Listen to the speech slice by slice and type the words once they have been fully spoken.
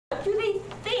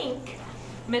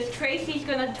Miss Tracy's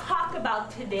going to talk about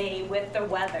today with the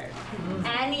weather.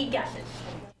 Any guesses?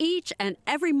 Each and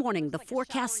every morning, the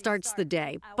forecast starts the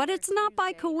day, but it's not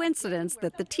by coincidence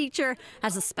that the teacher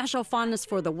has a special fondness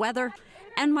for the weather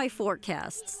and my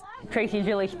forecasts. Tracy's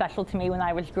really special to me. When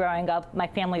I was growing up, my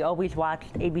family always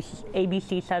watched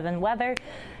ABC7 Weather,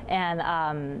 and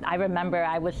I remember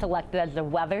I was selected as the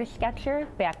weather sketcher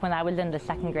back when I was in the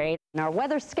 2nd grade. And our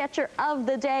weather sketcher of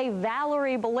the day,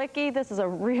 Valerie Mauritz. This is a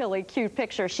really cute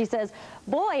picture. She says,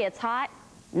 "Boy, it's hot."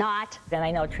 Not. And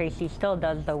I know Tracy still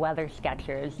does the weather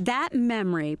sketchers. That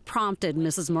memory prompted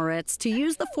Mrs. Mauritz to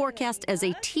use the forecast as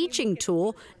a teaching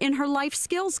tool in her life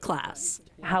skills class.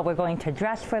 How we're going to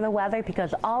dress for the weather,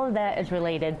 because all of that is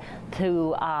related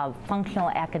to functional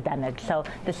academics, so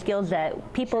the skills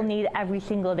that people need every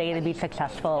single day to be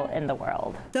successful in the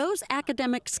world. Those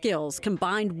academic skills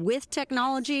combined with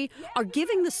technology are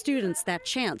giving the students that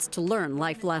chance to learn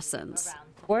life lessons.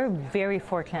 We're very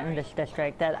fortunate in this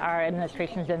district that our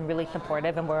administration has been really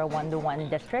supportive, and we're a one-to-one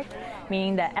district,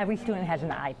 meaning that every student has an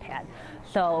iPad.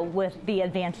 So with the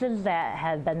advances that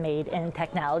have been made in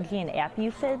technology and app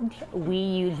usage, we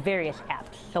use various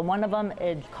apps. So one of them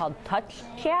is called Touch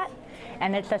Chat,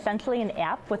 and it's essentially an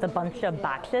app with a bunch of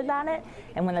boxes on it,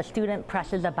 and when a student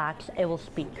presses a box, it will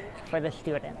speak for the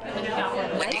student.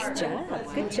 Nice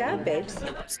job. Good job, babes.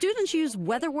 Students use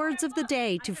weather words of the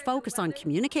day to focus on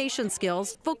communication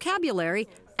skills, vocabulary,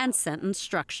 and sentence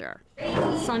structure.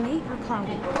 Sunny or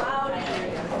cloudy? Cloudy.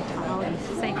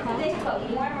 Say cloudy.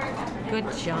 Good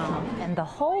job. And the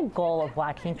whole goal of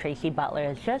watching Tracy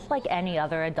Butler is just like any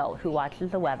other adult who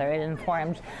watches the weather. It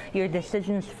informs your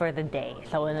decisions for the day.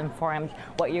 So it informs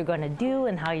what you're going to do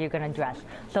and how you're going to dress.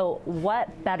 So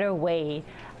what better way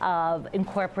of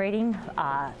incorporating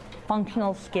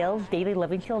functional skills, daily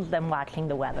living skills, than watching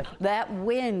the weather. That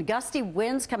wind, gusty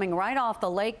winds coming right off the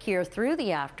lake here through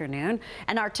the afternoon,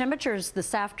 and our temperatures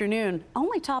this afternoon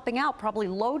only topping out probably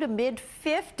low to mid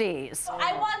 50s.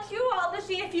 I want you all to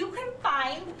see if you can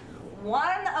find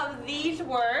one of these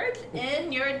words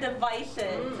in your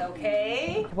devices,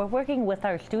 okay? We're working with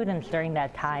our students during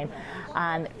that time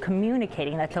on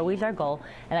communicating, that's always our goal,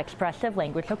 and expressive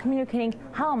language. So communicating,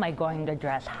 how am I going to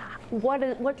dress?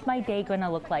 What's my day going to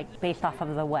look like based off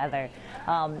of the weather?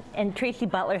 And Tracy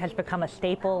Butler has become a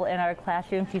staple in our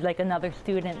classroom. She's like another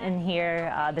student in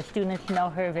here. The students know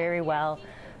her very well.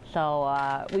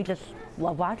 So we just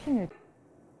love watching her.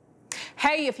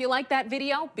 Hey, if you like that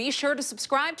video, be sure to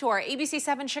subscribe to our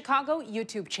ABC7 Chicago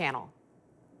YouTube channel.